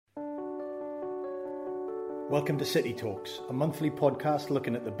Welcome to City Talks, a monthly podcast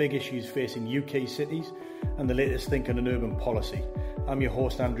looking at the big issues facing UK cities and the latest thinking on urban policy. I'm your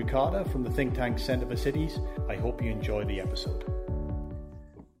host, Andrew Carter, from the think tank Centre for Cities. I hope you enjoy the episode.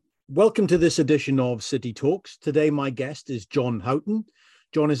 Welcome to this edition of City Talks. Today, my guest is John Houghton.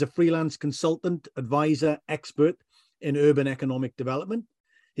 John is a freelance consultant, advisor, expert in urban economic development.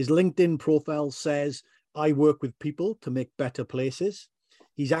 His LinkedIn profile says, "I work with people to make better places."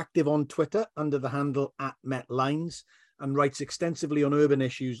 He's active on Twitter under the handle @MetLines and writes extensively on urban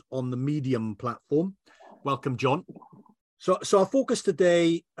issues on the Medium platform. Welcome, John. So our focus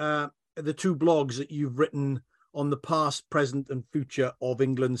today are the two blogs that you've written on the past, present and future of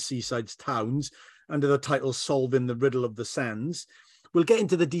England's seaside towns under the title Solving the Riddle of the Sands. We'll get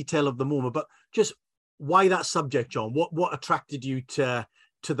into the detail of the moment, but just why that subject, John? What attracted you to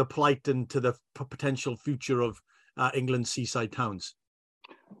the plight and to the potential future of England's seaside towns?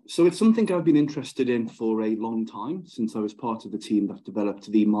 So it's something I've been interested in for a long time, since I was part of the team that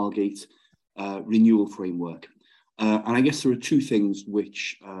developed the Margate renewal framework. And I guess there are two things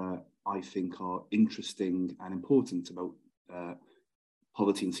which I think are interesting and important about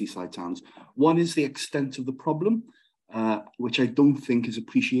poverty in seaside towns. One is the extent of the problem, which I don't think is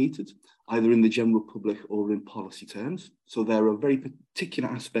appreciated, either in the general public or in policy terms. So there are very particular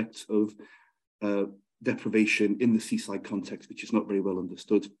aspects of deprivation in the seaside context, which is not very well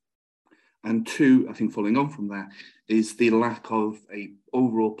understood. And two, I think following on from that, is the lack of a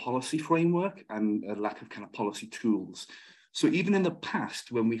overall policy framework and a lack of kind of policy tools. So even in the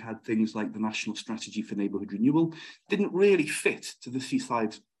past, when we had things like the National Strategy for Neighbourhood Renewal, didn't really fit to the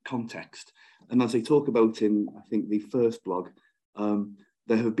seaside context. And as I talk about in, I think, the first blog,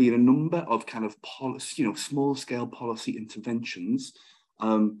 there have been a number of kind of policy, small-scale policy interventions,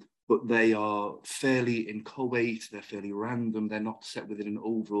 but they are fairly inchoate, they're fairly random, they're not set within an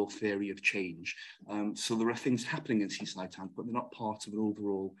overall theory of change. So there are things happening in seaside towns, but they're not part of an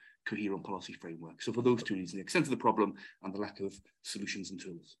overall coherent policy framework. So for those two reasons, the extent of the problem and the lack of solutions and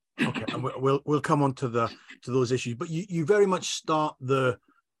tools. Okay, and we'll come on to those issues, but you very much start the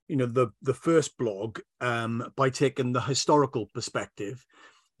first blog by taking the historical perspective.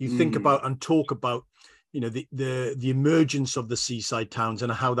 You think about and talk about the emergence of the seaside towns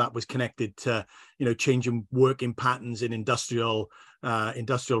and how that was connected to changing working patterns in industrial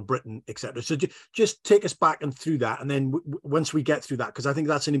Britain, etc. So just take us back and through that, and then once we get through that, because I think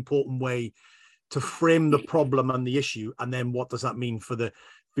that's an important way to frame the problem and the issue, and then what does that mean for the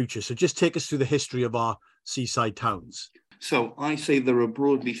future. So just take us through the history of our seaside towns. So I say there are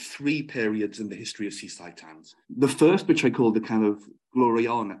broadly three periods in the history of seaside towns. The first, which I call the kind of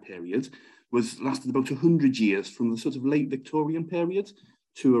Gloriana period, lasted about 100 years, from the sort of late Victorian period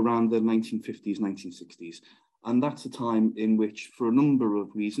to around the 1950s, 1960s. And that's a time in which, for a number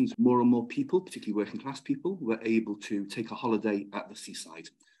of reasons, more and more people, particularly working class people, were able to take a holiday at the seaside.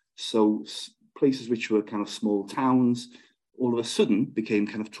 So places which were kind of small towns, all of a sudden became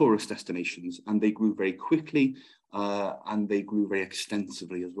kind of tourist destinations, and they grew very quickly and they grew very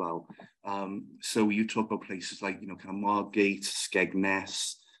extensively as well. So you talk about places like, kind of Margate,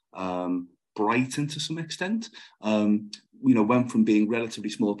 Skegness, Brighton to some extent, went from being relatively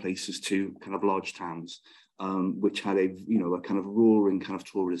small places to kind of large towns, which had a kind of roaring kind of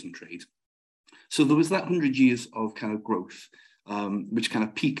tourism trade. So there was that 100 years of kind of growth, which kind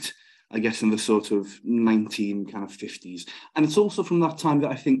of peaked, I guess, in the sort of 1950s. And it's also from that time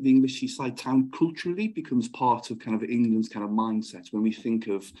that I think the English seaside town culturally becomes part of kind of England's kind of mindset. When we think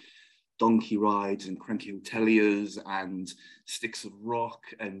of donkey rides and cranky hoteliers and sticks of rock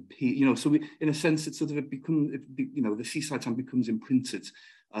and so we, in a sense, it's sort of the seaside town becomes imprinted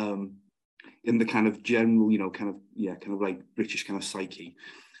in the kind of general kind of like British kind of psyche.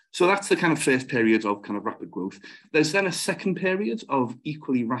 So that's the kind of first period of kind of rapid growth. There's then a second period of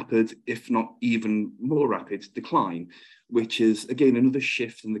equally rapid, if not even more rapid, decline, which is again another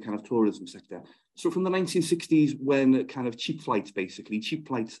shift in the kind of tourism sector. So from the 1960s, when kind of cheap flights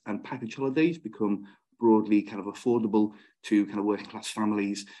and package holidays become broadly kind of affordable to kind of working class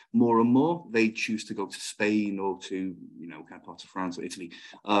families, more and more they choose to go to Spain or to kind of parts of France or Italy.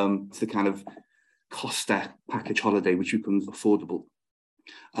 It's the kind of Costa package holiday which becomes affordable.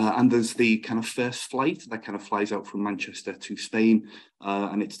 And there's the kind of first flight that kind of flies out from Manchester to Spain,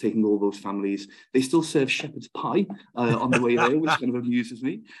 and it's taking all those families. They still serve shepherd's pie on the way there, which kind of amuses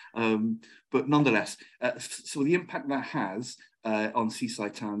me. But nonetheless, so the impact that has on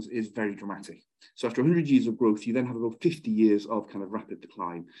seaside towns is very dramatic. So after 100 years of growth, you then have about 50 years of kind of rapid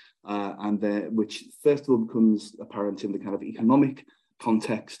decline, which first of all becomes apparent in the kind of economic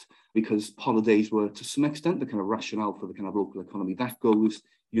context, because holidays were to some extent the kind of rationale for the kind of local economy. That goes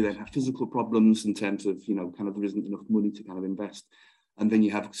You then have physical problems in terms of, kind of there isn't enough money to kind of invest. And then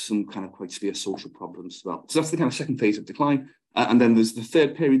you have some kind of quite severe social problems as well. So that's the kind of second phase of decline. And then there's the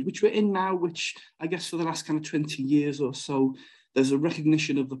third period, which we're in now, which I guess for the last kind of 20 years or so, there's a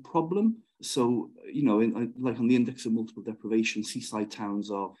recognition of the problem. So, like on the index of multiple deprivation, seaside towns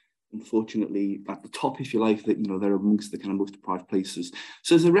are unfortunately at the top, if you like, that, they're amongst the kind of most deprived places.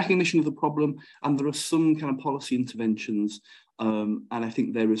 So there's a recognition of the problem, and there are some kind of policy interventions. And I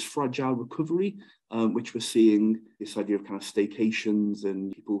think there is fragile recovery, which we're seeing this idea of kind of staycations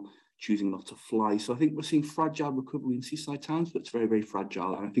and people choosing not to fly. So I think we're seeing fragile recovery in seaside towns, but it's very, very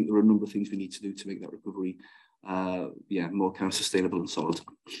fragile. And I think there are a number of things we need to do to make that recovery more kind of sustainable and solid.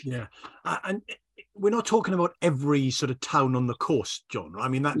 Yeah. And we're not talking about every sort of town on the coast, John. I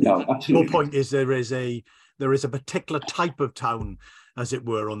mean, no, your point is there is a particular type of town, as it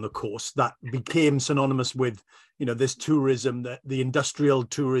were, on the coast that became synonymous with, this tourism, the industrial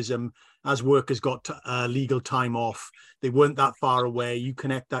tourism, as workers got legal time off. They weren't that far away. You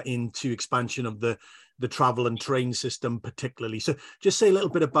connect that into expansion of the travel and train system particularly. So just say a little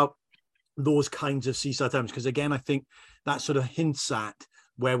bit about those kinds of seaside towns, because again, I think that sort of hints at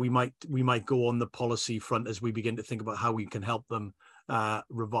where we might go on the policy front as we begin to think about how we can help them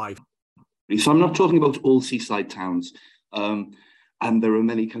revive. So I'm not talking about all seaside towns. And there are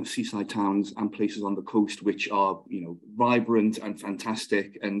many kind of seaside towns and places on the coast which are, vibrant and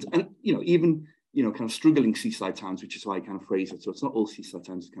fantastic, and even kind of struggling seaside towns, which is why I kind of phrase it. So it's not all seaside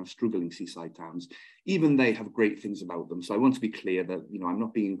towns, it's kind of struggling seaside towns. Even they have great things about them. So I want to be clear that, I'm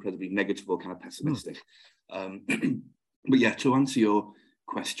not being incredibly negative or kind of pessimistic. But yeah, to answer your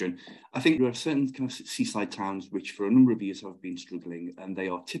question, I think there are certain kind of seaside towns which for a number of years have been struggling, and they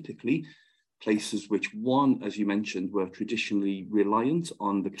are typically places which, one, as you mentioned, were traditionally reliant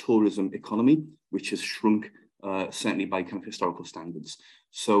on the tourism economy, which has shrunk certainly by kind of historical standards.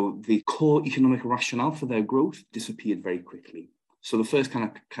 So the core economic rationale for their growth disappeared very quickly. So the first kind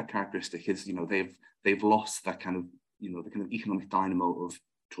of characteristic is, they've lost that kind of, the kind of economic dynamo of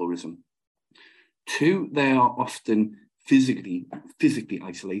tourism. Two, they are often physically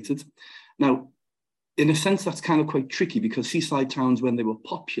isolated. Now, in a sense, that's kind of quite tricky, because seaside towns, when they were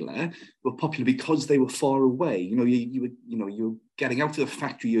popular because they were far away. You were getting out of the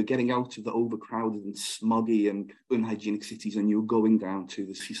factory, you're getting out of the overcrowded and smoggy and unhygienic cities, and you're going down to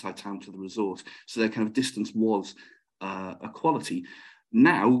the seaside town, to the resort. So their kind of distance was a quality.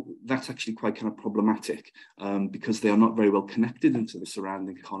 Now, that's actually quite kind of problematic because they are not very well connected into the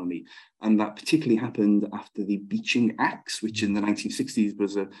surrounding economy. And that particularly happened after the Beeching Acts, which in the 1960s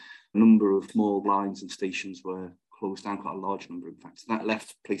was a number of small lines and stations were closed down, quite a large number, in fact. So that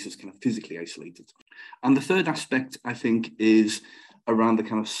left places kind of physically isolated. And the third aspect, I think, is around the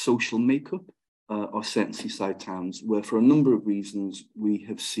kind of social makeup of certain seaside towns, where for a number of reasons we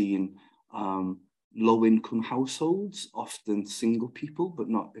have seen low-income households, often single people, but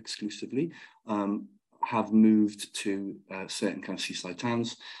not exclusively, have moved to certain kind of seaside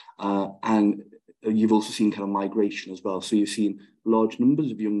towns. And you've also seen kind of migration as well. So you've seen large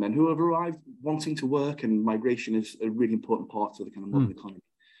numbers of young men who have arrived wanting to work, and migration is a really important part of the kind of modern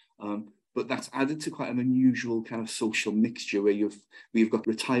economy. But that's added to quite an unusual kind of social mixture where we've got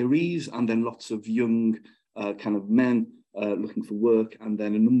retirees and then lots of young kind of men looking for work, and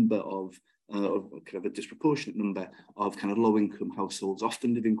then a number of kind of a disproportionate number of kind of low-income households,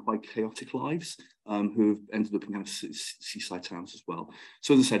 often living quite chaotic lives, who have ended up in kind of seaside towns as well.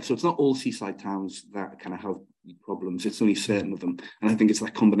 So as I said, so it's not all seaside towns that kind of have problems, it's only certain of them. And I think it's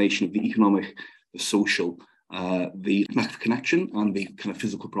that combination of the economic, the social, the lack of connection, and the kind of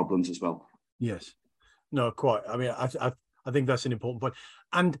physical problems as well. Yes. No, quite. I mean, I think that's an important point.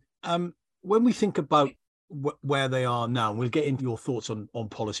 And when we think about where they are now, we'll get into your thoughts on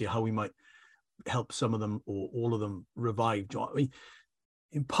policy, how we might help some of them or all of them revive. I mean,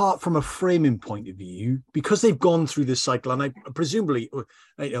 in part from a framing point of view, because they've gone through this cycle, and presumably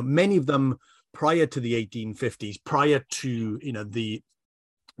many of them prior to the 1850s, prior to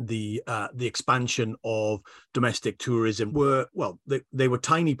the expansion of domestic tourism, were they were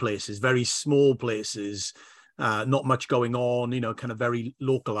tiny places, very small places, not much going on, kind of very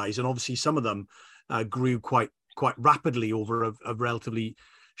localized, and obviously some of them grew quite rapidly over a relatively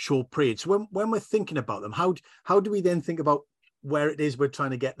short period. So when we're thinking about them, how do we then think about where it is we're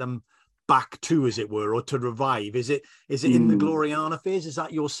trying to get them back to, as it were, or to revive? Is it in the Gloriana phase? Is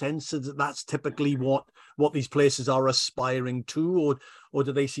that your sense that that's typically what these places are aspiring to, or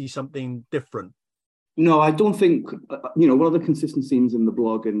do they see something different? No, I don't think, one of the consistent themes in the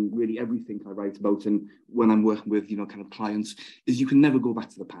blog and really everything I write about, and when I'm working with, kind of clients, is you can never go back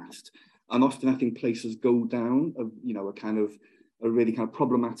to the past. And often I think places go down a kind of a really kind of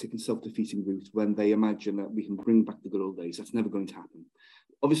problematic and self-defeating route when they imagine that we can bring back the good old days. That's never going to happen.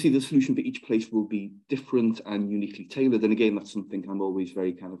 Obviously, the solution for each place will be different and uniquely tailored. And again, that's something I'm always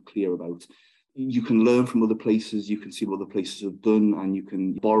very kind of clear about. You can learn from other places, you can see what other places have done, and you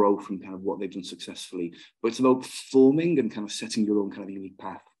can borrow from kind of what they've done successfully. But it's about forming and kind of setting your own kind of unique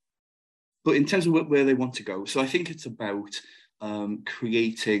path. But in terms of where they want to go, so I think it's about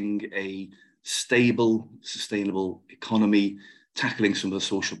creating a stable, sustainable economy, tackling some of the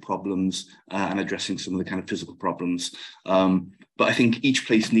social problems and addressing some of the kind of physical problems. But I think each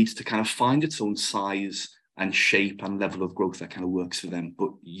place needs to kind of find its own size and shape and level of growth that kind of works for them.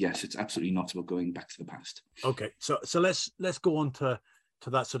 But yes, it's absolutely not about going back to the past. Okay, so let's go on to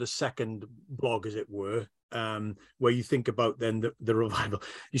that sort of second blog, as it were, where you think about then the revival.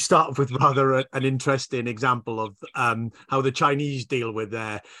 You start with rather an interesting example of how the Chinese deal with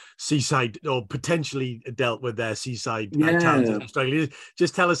their seaside, or potentially dealt with their seaside towns in Australia.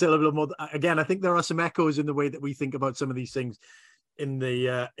 Just tell us a little bit more. Again, I think there are some echoes in the way that we think about some of these things in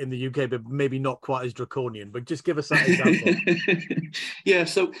the UK, but maybe not quite as draconian. But just give us that example. Yeah,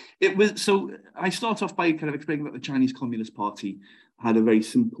 so I start off by kind of explaining that the Chinese Communist Party had a very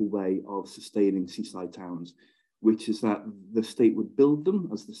simple way of sustaining seaside towns, which is that the state would build them,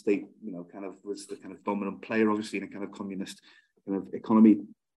 as the state, kind of was the kind of dominant player, obviously, in a kind of communist kind of economy.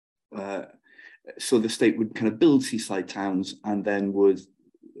 So the state would kind of build seaside towns, and then would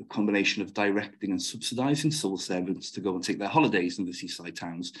a combination of directing and subsidizing civil servants to go and take their holidays in the seaside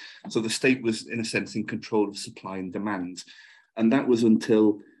towns. So the state was, in a sense, in control of supply and demand. And that was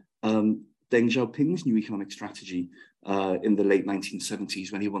until Deng Xiaoping's new economic strategy in the late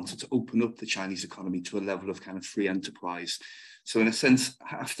 1970s, when he wanted to open up the Chinese economy to a level of kind of free enterprise. So in a sense,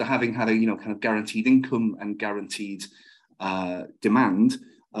 after having had a kind of guaranteed income and guaranteed demand,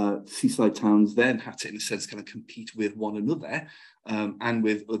 seaside towns then had to, in a sense, kind of compete with one another and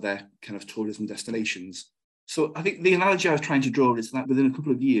with other kind of tourism destinations. So I think the analogy I was trying to draw is that within a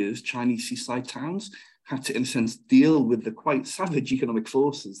couple of years, Chinese seaside towns had to, in a sense, deal with the quite savage economic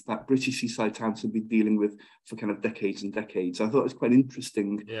forces that British seaside towns had been dealing with for kind of decades and decades. I thought it was quite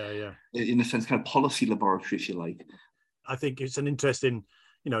interesting, in a sense, kind of policy laboratory, if you like. I think it's an interesting,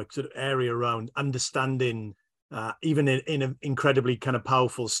 sort of area around understanding, even in incredibly kind of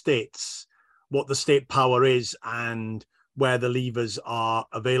powerful states, what the state power is and where the levers are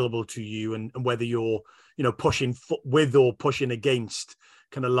available to you, and whether you're, pushing with or pushing against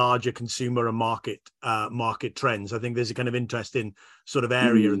kind of larger consumer and market trends. I think there's a kind of interesting sort of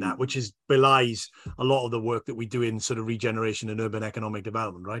area in that, which belies a lot of the work that we do in sort of regeneration and urban economic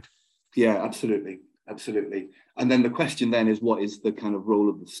development, right? Yeah, absolutely. And then the question then is, what is the kind of role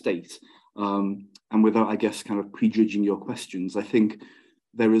of the state? And without, I guess, kind of prejudging your questions, I think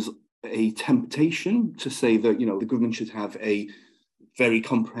there is a temptation to say that, the government should have a very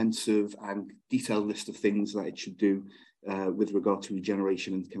comprehensive and detailed list of things that it should do with regard to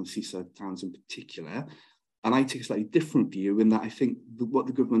regeneration and kind of seaside towns in particular. And I take a slightly different view in that I think what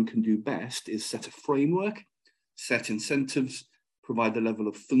the government can do best is set a framework, set incentives, provide a level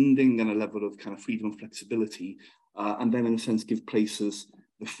of funding and a level of kind of freedom and flexibility, and then in a sense give places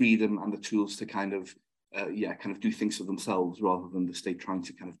the freedom and the tools to kind of do things for themselves, rather than the state trying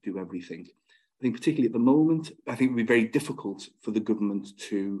to kind of do everything. I think particularly at the moment, I think it would be very difficult for the government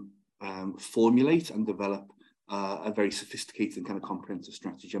to formulate and develop a very sophisticated and kind of comprehensive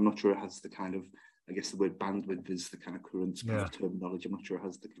strategy. I'm not sure it has the kind of, I guess the word bandwidth is the kind of current kind of terminology. I'm not sure it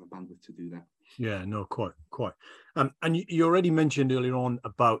has the kind of bandwidth to do that. Yeah, no, quite. And you already mentioned earlier on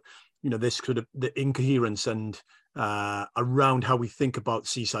about, this sort of the incoherence and around how we think about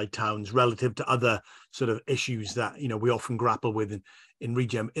seaside towns relative to other sort of issues that, we often grapple with in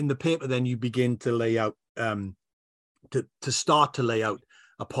regen. In the paper, then you begin to lay out, to start to lay out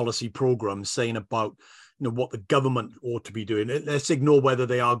a policy program saying about, what the government ought to be doing. Let's ignore whether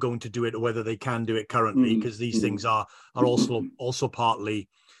they are going to do it or whether they can do it currently, because these things are also partly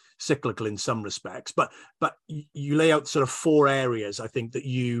cyclical in some respects. But you lay out sort of 4 areas, I think, that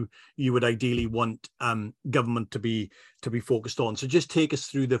you would ideally want government to be focused on. So just take us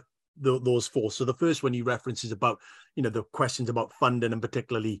through those 4. So the first one you reference is about, the questions about funding, and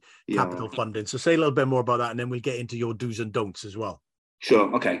particularly capital funding. So say a little bit more about that, and then we'll get into your do's and don'ts as well.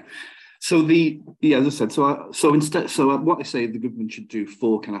 Sure. Okay. So as I said, what I say the government should do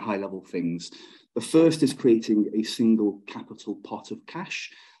 4 kind of high level things. The first is creating a single capital pot of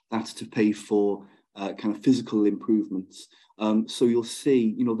cash that's to pay for kind of physical improvements. So you'll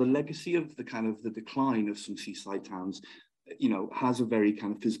see, the legacy of the decline of some seaside towns, has a very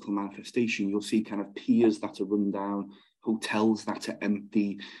kind of physical manifestation. You'll see kind of piers that are run down, hotels that are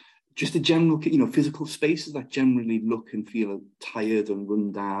empty, just a general, physical spaces that generally look and feel tired and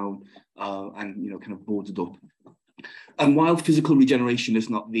run down, and, kind of boarded up. And while physical regeneration is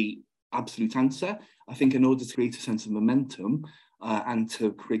not the absolute answer, I think in order to create a sense of momentum and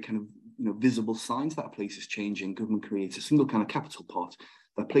to create kind of, visible signs that a place is changing, government creates a single kind of capital pot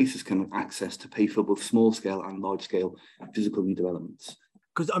that places can access to pay for both small scale and large scale physical redevelopments.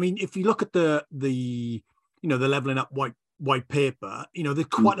 Because, I mean, if you look at the Levelling Up white paper, there's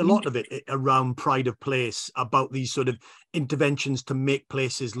quite a lot of it around pride of place, about these sort of interventions to make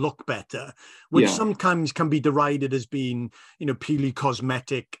places look better, which sometimes can be derided as being, purely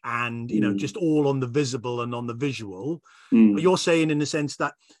cosmetic and, just all on the visible and on the visual. But you're saying, in the sense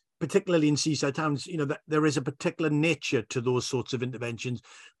that, particularly in seaside towns, that there is a particular nature to those sorts of interventions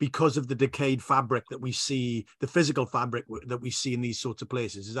because of the decayed fabric that we see, the physical fabric that we see in these sorts of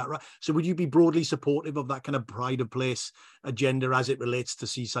places. Is that right? So would you be broadly supportive of that kind of pride of place agenda as it relates to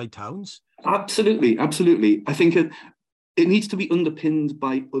seaside towns? Absolutely, absolutely. I think it needs to be underpinned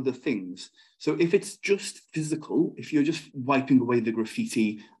by other things. So if it's just physical, if you're just wiping away the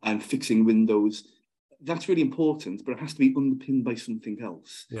graffiti and fixing windows, that's really important, but it has to be underpinned by something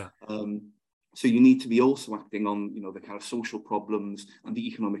else. Yeah. So you need to be also acting on, the kind of social problems and the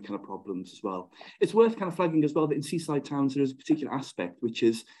economic kind of problems as well. It's worth kind of flagging as well that in seaside towns, there is a particular aspect, which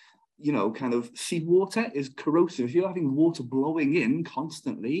is, kind of seawater is corrosive. If you're having water blowing in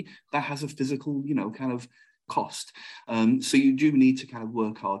constantly, that has a physical, kind of cost. So you do need to kind of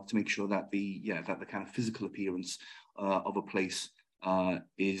work hard to make sure that the kind of physical appearance of a place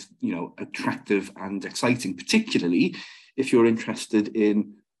is, attractive and exciting, particularly if you're interested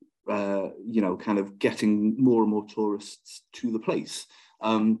in, kind of getting more and more tourists to the place.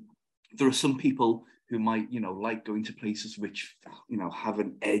 There are some people who might, like going to places which, have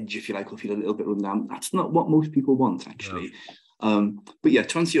an edge, if you like, or feel a little bit run down. That's not what most people want, actually. But yeah,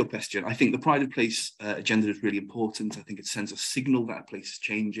 to answer your question, I think the pride of place agenda is really important. I think it sends a signal that a place is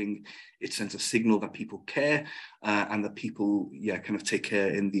changing. It sends a signal that people care and that people, kind of take care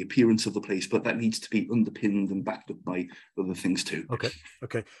in the appearance of the place. But that needs to be underpinned and backed up by other things too.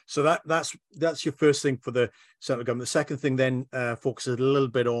 Okay. So that's your first thing for the central government. The second thing then focuses a little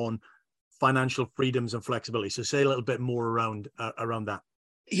bit on financial freedoms and flexibility. So say a little bit more around that.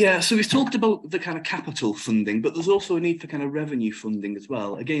 Yeah, so we've talked about the kind of capital funding, but there's also a need for kind of revenue funding as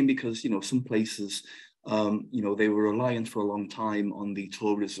well. Again, because, some places, they were reliant for a long time on the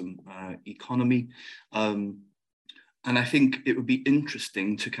tourism economy. And I think it would be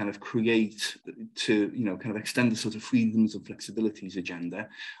interesting to kind of create, to, kind of extend the sort of freedoms and flexibilities agenda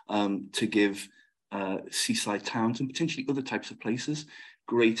to give seaside towns and potentially other types of places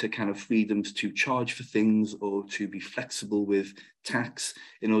greater kind of freedoms to charge for things or to be flexible with tax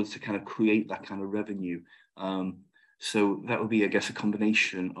in order to kind of create that kind of revenue. So that would be, I guess, a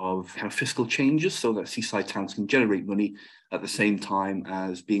combination of kind of fiscal changes so that seaside towns can generate money at the same time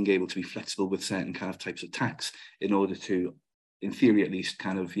as being able to be flexible with certain kind of types of tax in order to, in theory at least,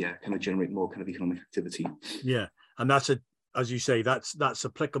 kind of generate more kind of economic activity. Yeah, and that's as you say, that's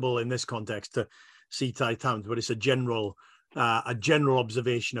applicable in this context to seaside towns, but it's a general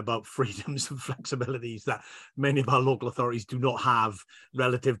observation about freedoms and flexibilities that many of our local authorities do not have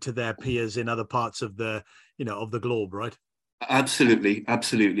relative to their peers in other parts of the globe, right? Absolutely.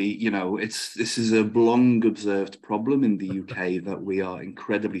 This is a long observed problem in the UK that we are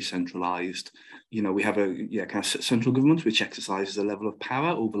incredibly centralised. We have a kind of central government which exercises a level of power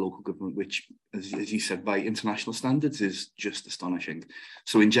over local government, which, as you said, by international standards is just astonishing.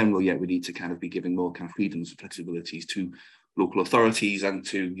 So in general, we need to kind of be giving more kind of freedoms and flexibilities to local authorities and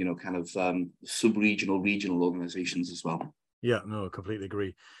to, kind of sub-regional, regional organisations as well. Yeah, no, I completely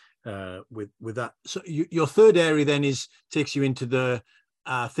agree with that. So your third area then takes you into the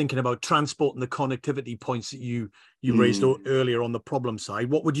thinking about transport and the connectivity points that you raised earlier on the problem side.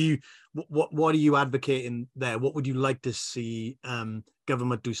 What are you advocating there? What would you like to see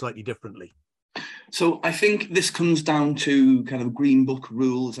government do slightly differently? So I think this comes down to kind of Green Book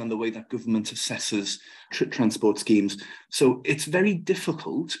rules and the way that government assesses transport schemes. So it's very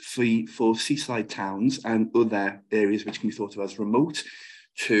difficult for seaside towns and other areas which can be thought of as remote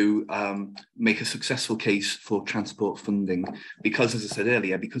to make a successful case for transport funding because, as I said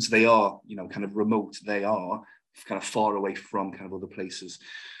earlier, because they are, kind of remote, they are kind of far away from kind of other places.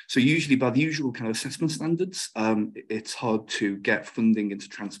 So usually by the usual kind of assessment standards, it's hard to get funding into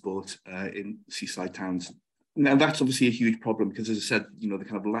transport in seaside towns. Now that's obviously a huge problem because, as I said, the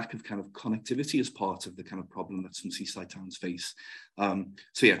kind of lack of kind of connectivity is part of the kind of problem that some seaside towns face.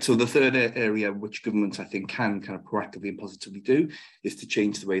 So the third area which government I think can kind of proactively and positively do is to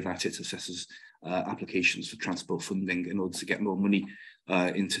change the way that it assesses applications for transport funding in order to get more money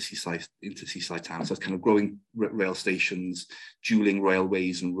into seaside towns. That's kind of growing rail stations, dualling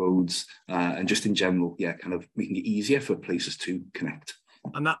railways and roads, and just in general, kind of making it easier for places to connect.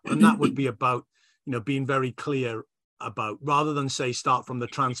 And that would be about, being very clear about, rather than say start from the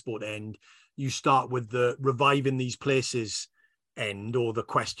transport end, you start with the reviving these places end, or the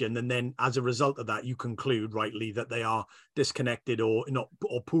question, and then as a result of that you conclude rightly that they are disconnected or not,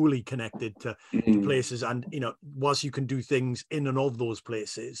 or poorly connected to places. And whilst you can do things in and of those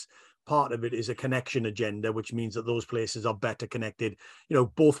places, part of it is a connection agenda, which means that those places are better connected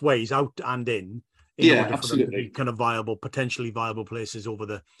both ways, out and in order for them to be kind of potentially viable places over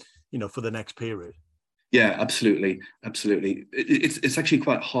the for the next period. Absolutely. It's actually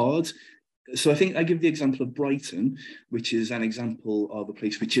quite hard. So I think I give the example of Brighton, which is an example of a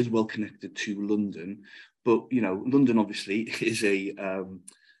place which is well connected to London, but London obviously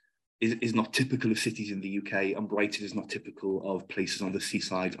is not typical of cities in the UK, and Brighton is not typical of places on the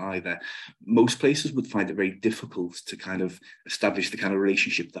seaside either. Most places would find it very difficult to kind of establish the kind of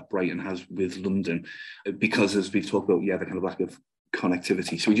relationship that Brighton has with London, because, as we've talked about, the kind of lack of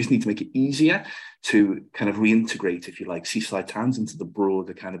connectivity. So we just need to make it easier to kind of reintegrate, if you like, seaside towns into the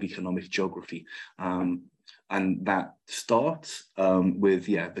broader kind of economic geography. And that starts with,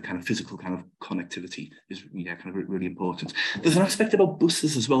 the kind of physical kind of connectivity is kind of really important. There's an aspect about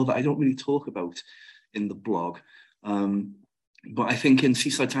buses as well that I don't really talk about in the blog. But I think in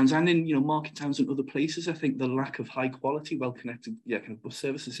seaside towns and in, market towns and other places, I think the lack of high quality, well-connected, kind of bus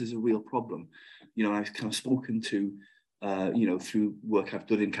services is a real problem. I've kind of spoken to through work I've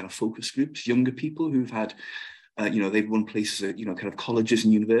done in kind of focus groups, younger people who've had, they've run places at, kind of colleges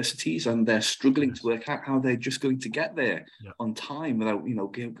and universities, and they're struggling to work out how they're just going to get there on time without,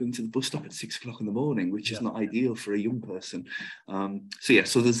 going to the bus stop at 6 o'clock in the morning, which is not ideal for a young person.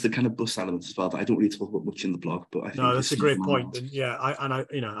 So there's the kind of bus elements as well that I don't really talk about much in the blog, but I think that's a great point.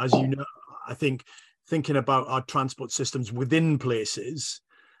 And as I think thinking about our transport systems within places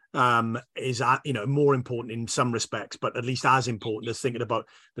is more important in some respects, but at least as important as thinking about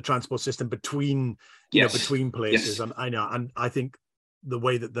the transport system between between places. And I think the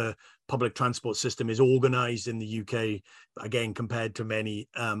way that the public transport system is organized in the UK, again compared to many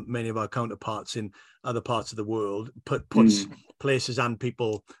of our counterparts in other parts of the world, puts places and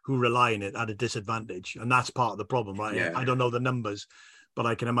people who rely on it at a disadvantage, and that's part of the problem, right? I don't know the numbers, but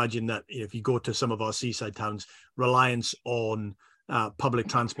I can imagine that if you go to some of our seaside towns, reliance on public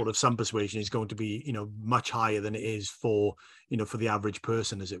transport of some persuasion is going to be, much higher than it is for the average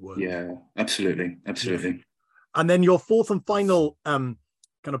person, as it were. Yeah, absolutely. And then your fourth and final kind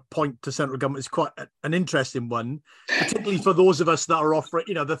of point to central government is quite an interesting one, particularly for those of us that are offering,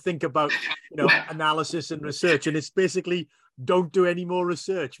 that think about, analysis and research, and it's basically don't do any more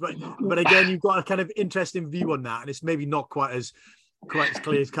research. But again, you've got a kind of interesting view on that, and it's maybe not quite as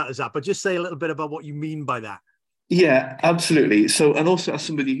clear as cut as that. But just say a little bit about what you mean by that. Yeah, absolutely. So, and also as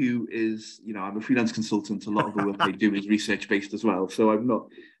somebody who is, I'm a freelance consultant, a lot of the work I do is research-based as well. So I'm not,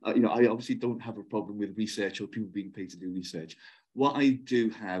 I obviously don't have a problem with research or people being paid to do research. What I do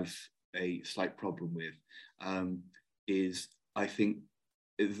have a slight problem with is, I think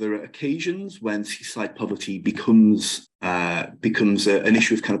there are occasions when seaside poverty becomes an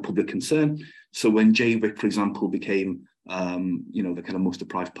issue of kind of public concern. So when Jaywick, for example, became the kind of most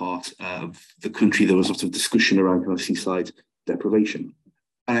deprived part of the country, there was lots of discussion around kind of seaside deprivation.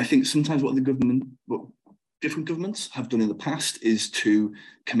 And I think sometimes what different governments have done in the past is to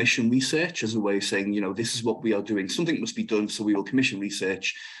commission research as a way of saying, this is what we are doing. Something must be done, so we will commission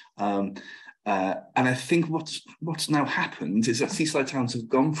research. And I think what's now happened is that seaside towns have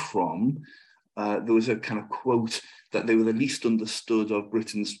gone from, there was a kind of quote that they were the least understood of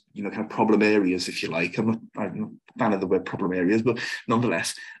Britain's, kind of problem areas, if you like. I'm not a fan of the word problem areas, but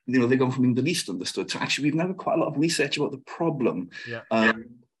nonetheless, they've gone from being the least understood to actually we've now got quite a lot of research about the problem.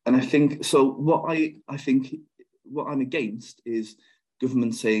 And I think so. What I'm against is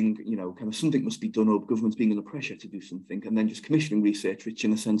government saying, kind of something must be done, or governments being under pressure to do something, and then just commissioning research, which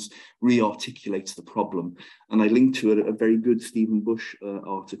in a sense re-articulates the problem. And I linked to a very good Stephen Bush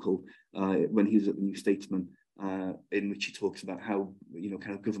article when he was at the New Statesman, in which he talks about how,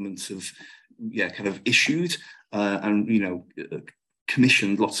 kind of governments have, kind of issued and,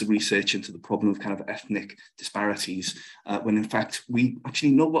 commissioned lots of research into the problem of kind of ethnic disparities, when in fact we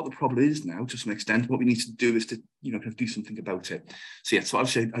actually know what the problem is now to some extent. What we need to do is to, kind of do something about it. So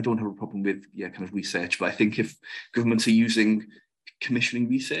obviously I don't have a problem with, kind of research, but I think if governments are using commissioning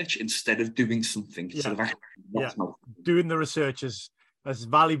research instead of doing something, instead of actually, doing the research is as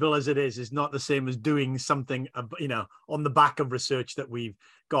valuable as it is not the same as doing something, on the back of research that we've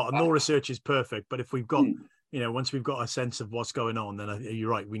got. And no research is perfect, but if we've got, once we've got a sense of what's going on, then you're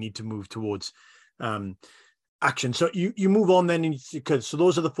right, we need to move towards action. So you move on then, so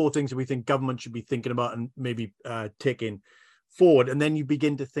those are the 4 things that we think government should be thinking about and maybe taking forward. And then you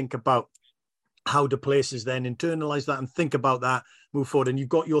begin to think about how do places then internalize that and think about that, move forward. And you've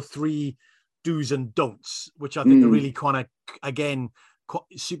got your 3 do's and don'ts, which I think are really kind of, again,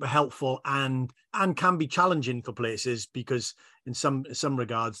 super helpful and can be challenging for places, because in some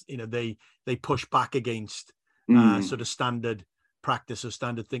regards, they push back against sort of standard practice or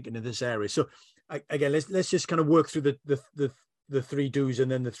standard thinking in this area. So again, let's just kind of work through the 3 do's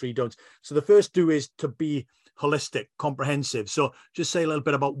and then the 3 don'ts. So the first do is to be holistic, comprehensive. So just say a little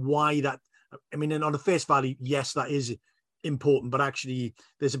bit about why that. I mean, and on the face value, yes, that is important, but actually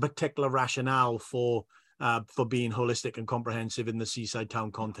there's a particular rationale for being holistic and comprehensive in the seaside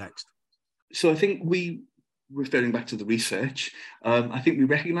town context. So I think referring back to the research, I think we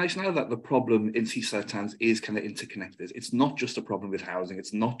recognise now that the problem in seaside towns is kind of interconnected. It's not just a problem with housing.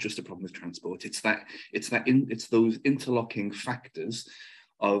 It's not just a problem with transport. It's those interlocking factors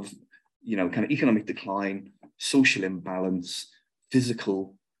of, kind of economic decline, social imbalance,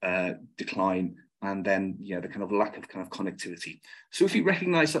 physical decline, and then the kind of lack of kind of connectivity. So if we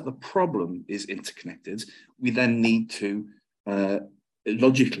recognise that the problem is interconnected, we then need to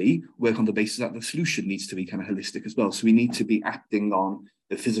logically work on the basis that the solution needs to be kind of holistic as well. So we need to be acting on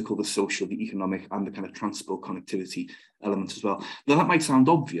the physical, the social, the economic, and the kind of transport connectivity element as well. Now that might sound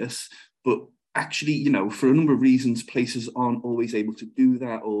obvious, but actually, for a number of reasons, places aren't always able to do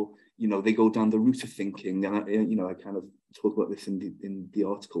that, or they go down the route of thinking. And I kind of talk about this in the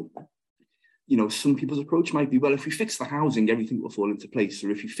article. Some people's approach might be, well, if we fix the housing, everything will fall into place. Or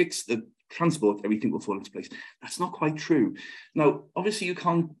if you fix the transport, everything will fall into place. That's not quite true. Now, obviously, you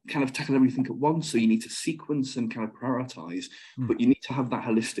can't kind of tackle everything at once. So you need to sequence and kind of prioritize, but you need to have that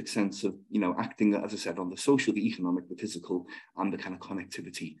holistic sense of, acting, as I said, on the social, the economic, the physical, and the kind of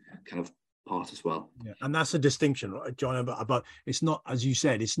connectivity kind of part as well. Yeah. And that's a distinction, right, John, about it's not, as you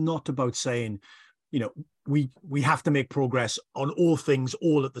said, it's not about saying, we have to make progress on all things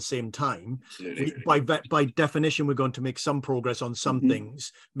all at the same time. By definition, we're going to make some progress on some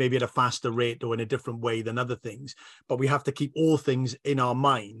things, maybe at a faster rate or in a different way than other things. But we have to keep all things in our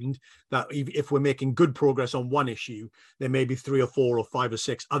mind, that if we're making good progress on one issue, there may be 3 or 4 or 5 or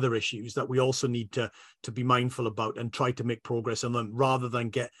 6 other issues that we also need to be mindful about and try to make progress on them, rather than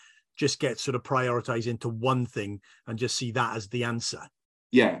get sort of prioritized into one thing and just see that as the answer.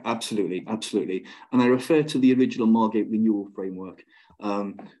 Yeah, absolutely. And I refer to the original Margate Renewal Framework,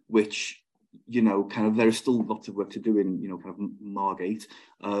 which, kind of there is still lots of work to do in, kind of Margate.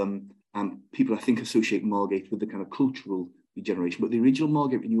 And people, I think, associate Margate with the kind of cultural regeneration. But the original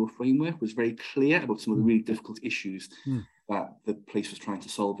Margate Renewal Framework was very clear about some of the really difficult issues that the place was trying to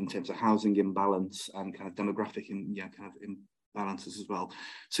solve in terms of housing imbalance and kind of demographic and imbalances as well.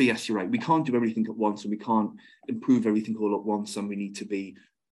 So yes, you're right. We can't do everything at once, and we can't improve everything all at once. And we need to be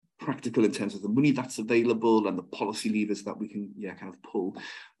practical in terms of the money that's available and the policy levers that we can kind of pull.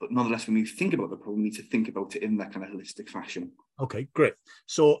 But nonetheless, when we think about the problem, we need to think about it in that kind of holistic fashion. Okay, great.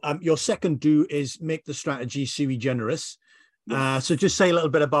 So your second do is make the strategy sui generis. Yes. So just say a little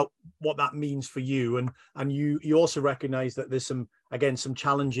bit about what that means for you, and you also recognize that there's some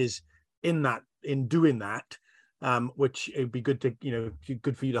challenges in doing that. Which it would be good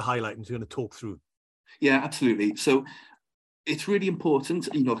for you to highlight and to kind of talk through. Yeah, absolutely. So it's really important,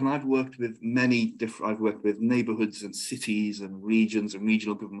 and I've worked with neighbourhoods and cities and regions and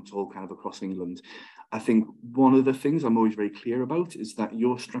regional governments all kind of across England. I think one of the things I'm always very clear about is that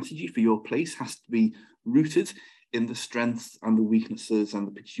your strategy for your place has to be rooted in the strengths and the weaknesses and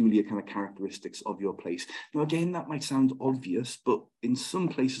the peculiar kind of characteristics of your place. Now, again, that might sound obvious, but in some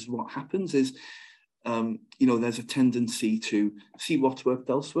places what happens is there's a tendency to see what's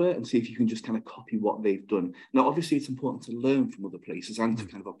worked elsewhere and see if you can just kind of copy what they've done. Now, obviously, it's important to learn from other places and to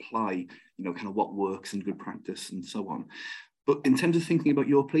kind of apply, kind of what works and good practice and so on. But in terms of thinking about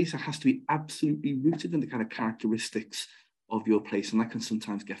your place, it has to be absolutely rooted in the kind of characteristics of your place, and that can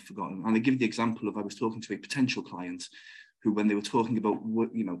sometimes get forgotten. And I give the example of, I was talking to a potential client who, when they were talking about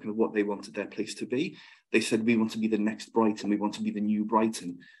what, kind of what they wanted their place to be, they said, we want to be the next Brighton, we want to be the new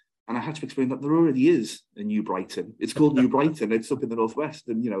Brighton. And I had to explain that there already is a New Brighton. It's called New Brighton. It's up in the northwest,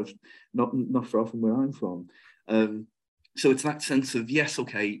 and it's not far from where I'm from. So it's that sense of, yes,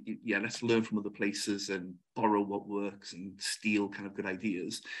 okay, let's learn from other places and borrow what works and steal kind of good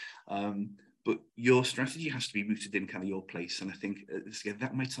ideas. but your strategy has to be rooted in kind of your place. And I think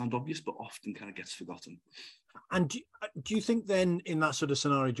that might sound obvious, but often kind of gets forgotten. And do you think then in that sort of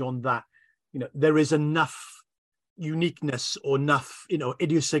scenario, John, that, there is enough uniqueness or enough,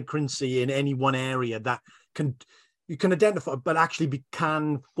 idiosyncrasy in any one area that you can identify, but actually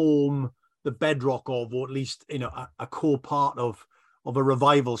can form the bedrock of, or at least, a core part of a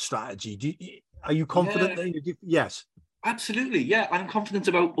revival strategy? Are you confident that yes? Absolutely. Yeah, I'm confident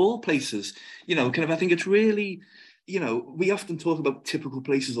about all places. I think it's really, we often talk about typical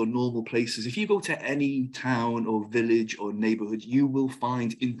places or normal places. If you go to any town or village or neighborhood, you will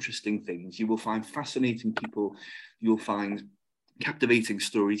find interesting things. You will find fascinating people. You'll find captivating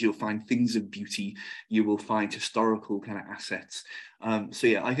stories. You'll find things of beauty. You will find historical kind of assets. So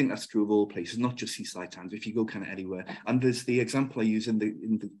yeah, I think that's true of all places, not just seaside towns. If you go kind of anywhere, and there's the example I use in the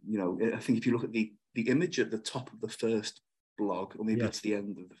I think if you look at the image at the top of the first blog, or maybe it's the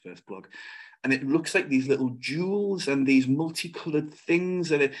end of the first blog, and it looks like these little jewels and these multicolored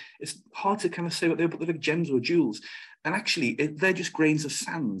things, and it's hard to kind of say what they are, but they're like gems or jewels, and actually they're just grains of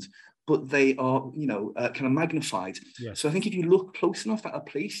sand, but they are kind of magnified. So I think if you look close enough at a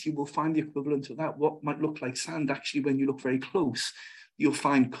place, you will find the equivalent of that. What might look like sand, actually when you look very close, you'll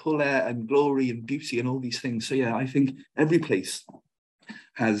find color and glory and beauty and all these things. So yeah, I think every place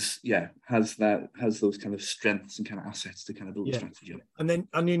has those kind of strengths and kind of assets to kind of build a strategy on. And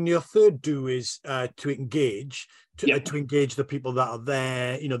then your third do is to engage the people that are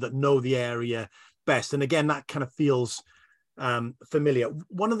there, that know the area best. And again, that kind of feels familiar.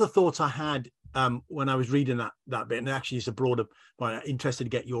 One of the thoughts I had when I was reading that bit, and actually it's a broader point, I'm interested to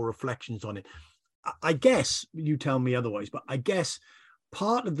get your reflections on it. I guess you tell me otherwise, but I guess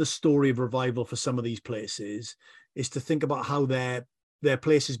part of the story of revival for some of these places is to think about how their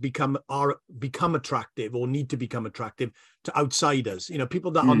places become attractive, or need to become attractive to outsiders,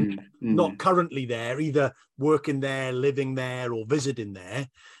 people that are not currently there, either working there, living there, or visiting there.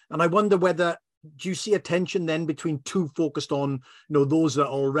 And I wonder whether, do you see a tension then between too focused on those that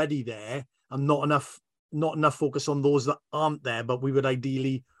are already there, and not enough focus on those that aren't there, but we would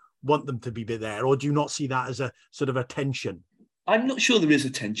ideally want them to be there? Or do you not see that as a sort of a tension? I'm not sure there is a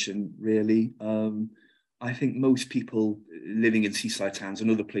tension, really. I think most people living in seaside towns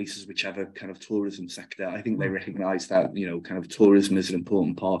and other places which have a kind of tourism sector, I think they recognise that, kind of tourism is an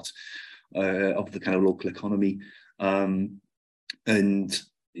important part of the kind of local economy. And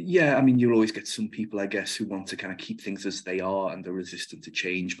yeah, I mean, you'll always get some people, I guess, who want to kind of keep things as they are and are resistant to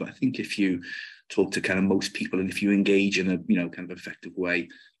change. But I think if you talk to kind of most people, and if you engage in a, kind of effective way,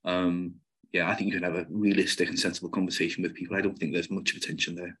 I think you can have a realistic and sensible conversation with people. I don't think there's much of a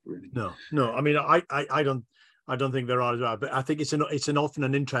tension there, really. No. I mean, I don't think there are as well. But I think it's an often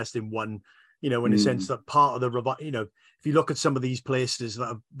an interesting one, in the sense that part of the if you look at some of these places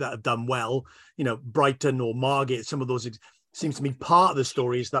that have done well, Brighton or Margate, some of those seems to me part of the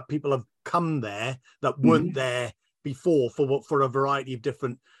story is that people have come there that weren't there before for a variety of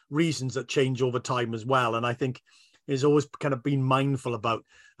different reasons that change over time as well. And I think is always kind of being mindful about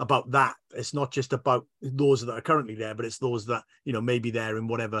that. It's not just about those that are currently there, but it's those that may be there in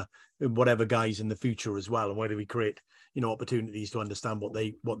whatever guise in the future as well. And where do we create opportunities to understand what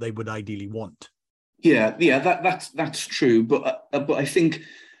they would ideally want? That's true. But I think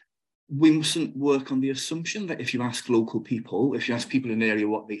we mustn't work on the assumption that if you ask local people, if you ask people in an area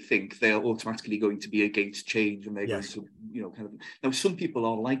what they think, they are automatically going to be against change, and they're going to kind of. Now, some people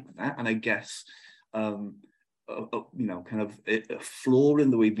are like that, and I guess kind of a flaw in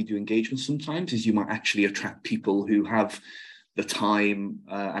the way we do engagement sometimes is you might actually attract people who have the time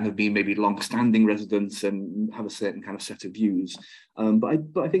and have been maybe long-standing residents and have a certain kind of set of views. But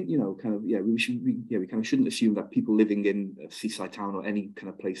I think we kind of shouldn't assume that people living in a seaside town or any kind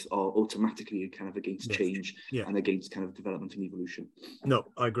of place are automatically kind of against change and against kind of development and evolution. No,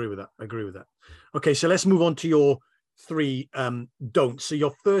 I agree with that. Okay, so let's move on to your three don'ts. So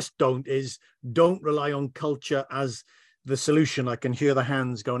your first don't is don't rely on culture as the solution. I can hear the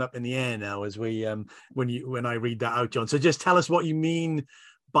hands going up in the air now as we when I read that out, John. So just tell us what you mean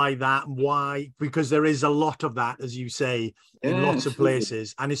by that, and why, because there is a lot of that, as you say, in lots of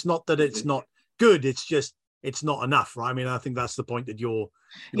places, and it's not that it's not good, it's just it's not enough, right? I mean, I think that's the point that you're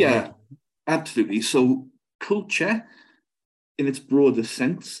making. Absolutely. So culture in its broader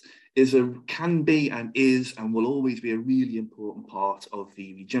sense can be and is and will always be a really important part of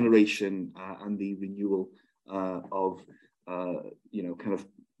the regeneration and the renewal of kind of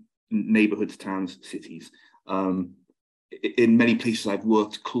neighborhoods, towns, cities. In many places I've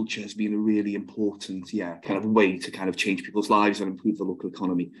worked, culture has been a really important kind of way to kind of change people's lives and improve the local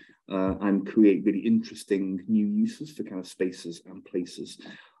economy and create really interesting new uses for kind of spaces and places.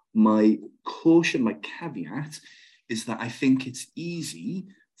 My caution, my caveat is that I think it's easy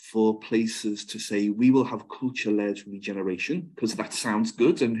for places to say we will have culture-led regeneration because that sounds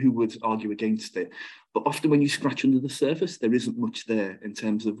good, and who would argue against it? But often when you scratch under the surface, there isn't much there in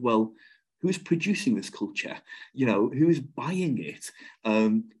terms of, well, who's producing this culture? You know, who's buying it?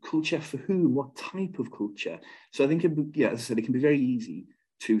 Culture for whom? What type of culture? So I think, as I said, it can be very easy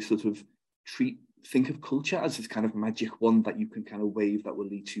to sort of think of culture as this kind of magic wand that you can kind of wave that will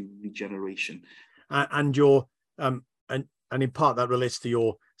lead to regeneration. And in part that relates to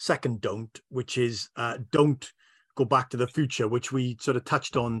your second don't, which is don't go back to the future, which we sort of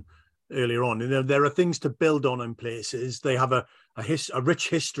touched on earlier on. And there are things to build on in places. They have a rich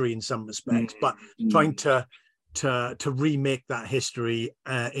history in some respects, but trying to remake that history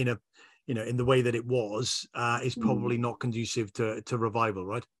in the way that it was is probably not conducive to revival,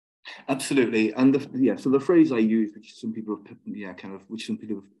 right? Absolutely. And so the phrase I use, which some people have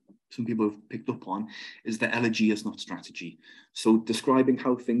picked up on, is that elegy is not strategy. So describing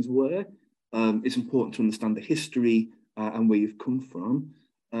how things were, it's important to understand the history and where you've come from.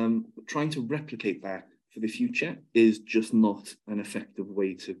 Trying to replicate that for the future is just not an effective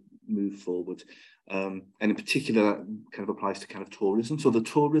way to move forward. And in particular, that kind of applies to kind of tourism. So the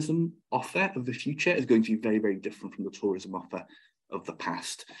tourism offer of the future is going to be very, very different from the tourism offer of the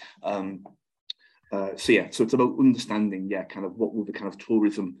past. So it's about understanding, kind of what will the kind of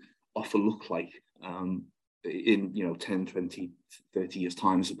tourism offer look like in 10, 20, 30 years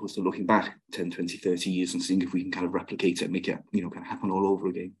time, as opposed to looking back 10, 20, 30 years and seeing if we can kind of replicate it, make it, kind of happen all over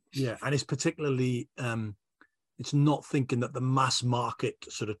again. Yeah, and it's particularly, it's not thinking that the mass market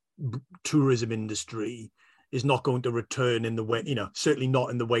sort of tourism industry is not going to return in the way, certainly not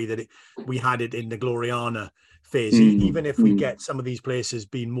in the way that we had it in the Gloriana phase. Even if we get some of these places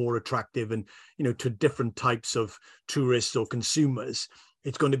being more attractive and, to different types of tourists or consumers,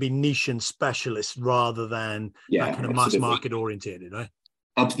 it's going to be niche and specialist rather than that kind of mass market orientated, right?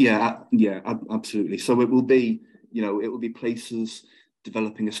 Absolutely. So it will be, places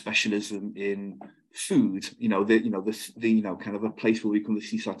developing a specialism in food, kind of a place where we become the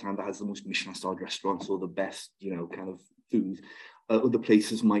seaside town that has the most Michelin-starred restaurants or the best, kind of food. Other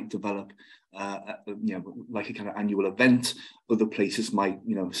places might develop, like a kind of annual event. Other places might,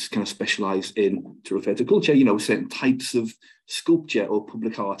 kind of specialize in, to refer to culture, certain types of sculpture or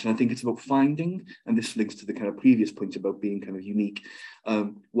public art. And I think it's about finding, and this links to the kind of previous point about being kind of unique.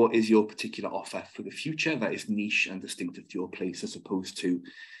 What is your particular offer for the future that is niche and distinctive to your place, as opposed to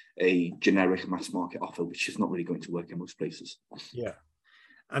a generic mass market offer, which is not really going to work in most places. Yeah.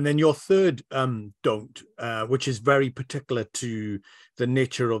 And then your third don't, which is very particular to the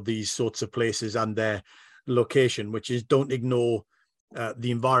nature of these sorts of places and their location, which is don't ignore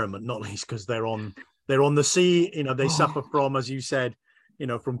the environment, not least because they're on the sea. They suffer from, as you said,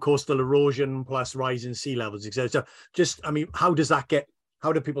 from coastal erosion plus rising sea levels, etc. So how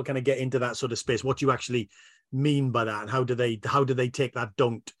do people kind of get into that sort of space? What do you actually mean by that, and how do they take that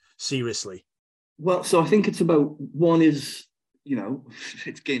don't seriously? Well, so I think it's about, one is,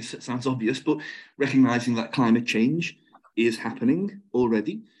 it sounds obvious, but recognizing that climate change is happening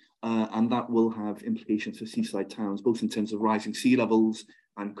already, and that will have implications for seaside towns, both in terms of rising sea levels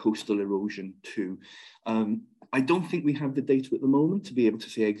and coastal erosion too. I don't think we have the data at the moment to be able to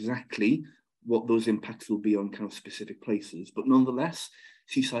say exactly what those impacts will be on kind of specific places, but nonetheless,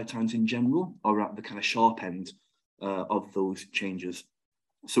 seaside towns in general are at the kind of sharp end of those changes.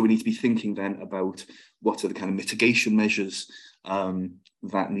 So we need to be thinking then about what are the kind of mitigation measures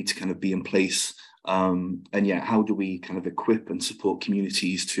that need to kind of be in place. And how do we kind of equip and support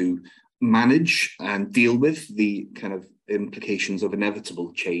communities to manage and deal with the kind of implications of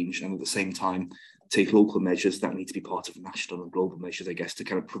inevitable change, and at the same time take local measures that need to be part of national and global measures, I guess, to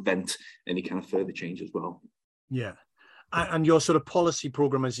kind of prevent any kind of further change as well. Yeah. And your sort of policy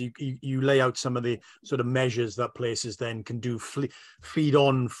program, as you lay out some of the sort of measures that places then can do, feed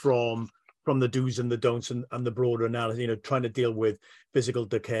on from the do's and the don'ts and the broader analysis, trying to deal with physical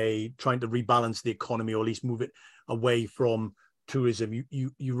decay, trying to rebalance the economy, or at least move it away from tourism.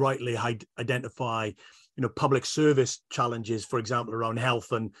 You rightly identify, public service challenges, for example, around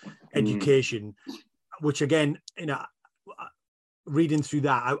health and education, which again, reading through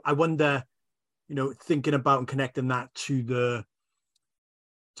that, I wonder, thinking about and connecting that to the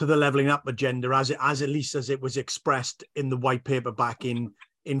levelling up agenda as at least as it was expressed in the white paper back in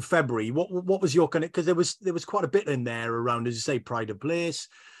February. What was your kind of, because there was quite a bit in there around, as you say, pride of place,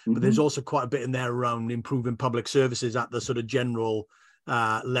 but there's also quite a bit in there around improving public services at the sort of general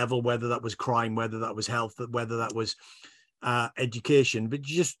level, whether that was crime, whether that was health, whether that was education. But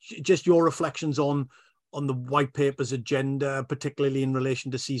just your reflections on on the white paper's agenda, particularly in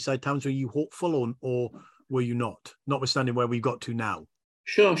relation to seaside towns? Were you hopeful or were you not, notwithstanding where we've got to now?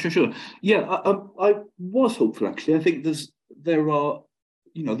 Sure. Yeah, I was hopeful, actually. I think there were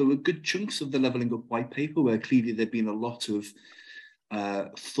good chunks of the Levelling Up white paper where clearly there'd been a lot of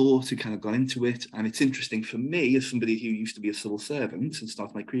thought had kind of gone into it. And it's interesting for me, as somebody who used to be a civil servant and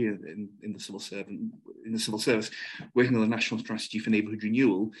started my career in the civil service, working on the National Strategy for Neighbourhood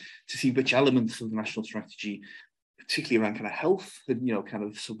Renewal, to see which elements of the national strategy, particularly around kind of health, had kind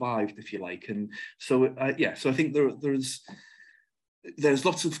of survived, if you like. And so so I think there's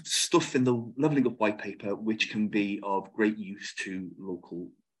lots of stuff in the Levelling Up white paper which can be of great use to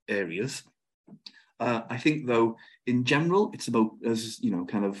local areas. I think, though, in general, it's about, as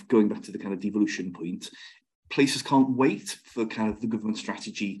kind of going back to the kind of devolution point, places can't wait for kind of the government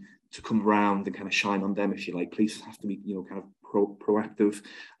strategy to come around and kind of shine on them, if you like. Places have to be, kind of proactive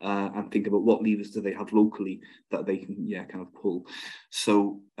and think about what levers do they have locally that they can, kind of pull.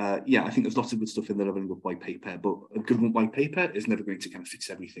 So, I think there's lots of good stuff in the Levelling Up white paper, but a government white paper is never going to kind of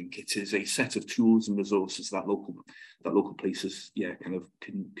fix everything. It is a set of tools and resources that local places, kind of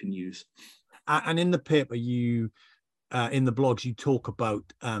can use. And in the paper, you in the blogs, you talk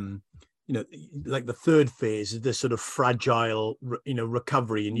about like the third phase is this sort of fragile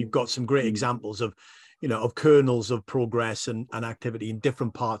recovery, and you've got some great examples of of kernels of progress and activity in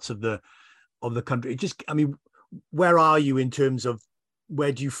different parts of the country. Where are you in terms of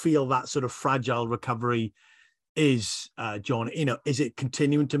where do you feel that sort of fragile recovery is, John? Is it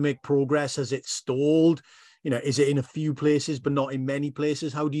continuing to make progress? Has it stalled? Is it in a few places but not in many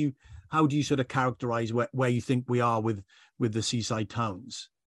places? How do you sort of characterize where you think we are with the seaside towns?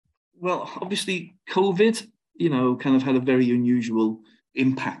 Well, obviously COVID, kind of had a very unusual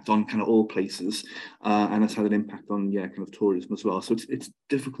impact on kind of all places, and it's had an impact on kind of tourism as well. So it's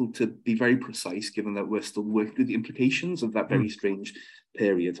difficult to be very precise, given that we're still working through the implications of that very strange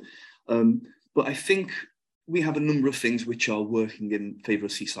period. But I think we have a number of things which are working in favour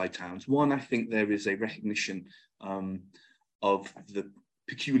of seaside towns. One, I think there is a recognition of the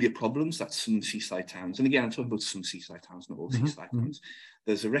peculiar problems that some seaside towns, and again, I'm talking about some seaside towns, not all seaside towns.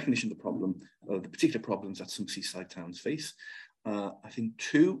 There's a recognition of the particular problems that some seaside towns face. I think,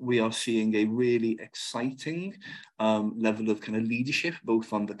 two, we are seeing a really exciting level of kind of leadership,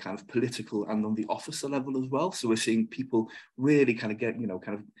 both on the kind of political and on the officer level as well. So we're seeing people really kind of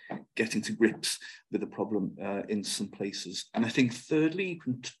getting to grips with the problem in some places. And I think, thirdly, you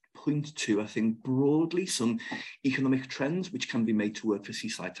can point to, I think, broadly some economic trends which can be made to work for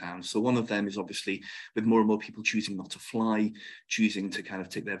seaside towns. So one of them is obviously with more and more people choosing not to fly, choosing to kind of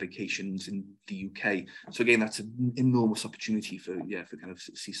take their vacations in the UK. So again, that's an enormous opportunity for kind of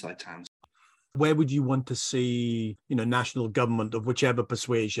seaside towns. Where would you want to see, national government of whichever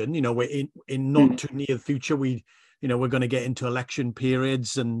persuasion? We're in not too near the future. We're going to get into election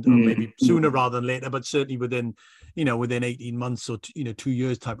periods and maybe sooner rather than later, but certainly within 18 months or 2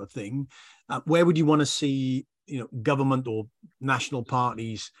 years type of thing. Where would you want to see, government or national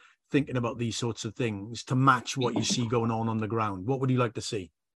parties thinking about these sorts of things to match what you see going on the ground? What would you like to see?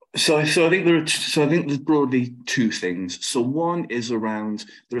 So I think there's broadly two things. So one is around,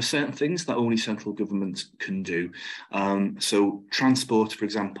 there are certain things that only central government can do. So transport, for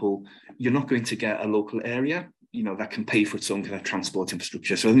example, you're not going to get a local area that can pay for its own kind of transport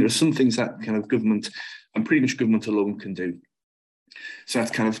infrastructure. So I think there are some things that kind of government, and pretty much government alone, can do. So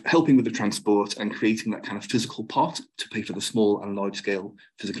that's kind of helping with the transport and creating that kind of physical pot to pay for the small and large scale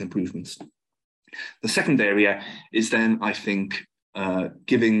physical improvements. The second area is then, I think,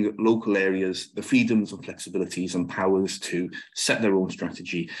 giving local areas the freedoms and flexibilities and powers to set their own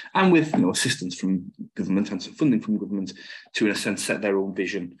strategy, and with assistance from government and some funding from government to, in a sense, set their own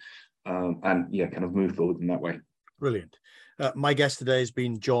vision and kind of move forward in that way. Brilliant. My guest today has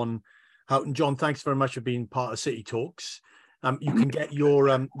been John Houghton. John, thanks very much for being part of City Talks. You can get your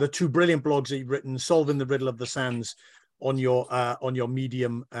the two brilliant blogs that you've written, Solving the Riddle of the Sands, on your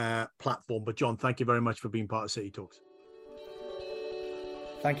Medium platform. But John, thank you very much for being part of City Talks.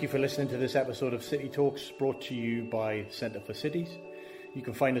 Thank you for listening to this episode of City Talks, brought to you by Centre for Cities. You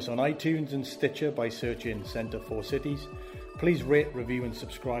can find us on iTunes and Stitcher by searching Centre for Cities. Please rate, review and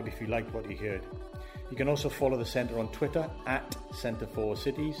subscribe if you liked what you heard. You can also follow the Centre on Twitter at Centre for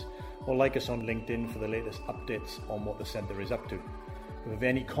Cities, or like us on LinkedIn for the latest updates on what the Centre is up to. If you have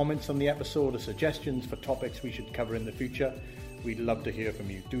any comments on the episode or suggestions for topics we should cover in the future, we'd love to hear from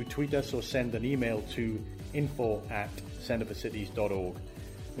you. Do tweet us or send an email to info@centreforcities.org.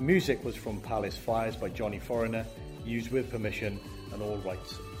 The music was from Palace Fires by Johnny Foreigner, used with permission, and all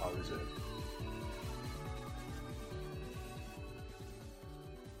rights are reserved.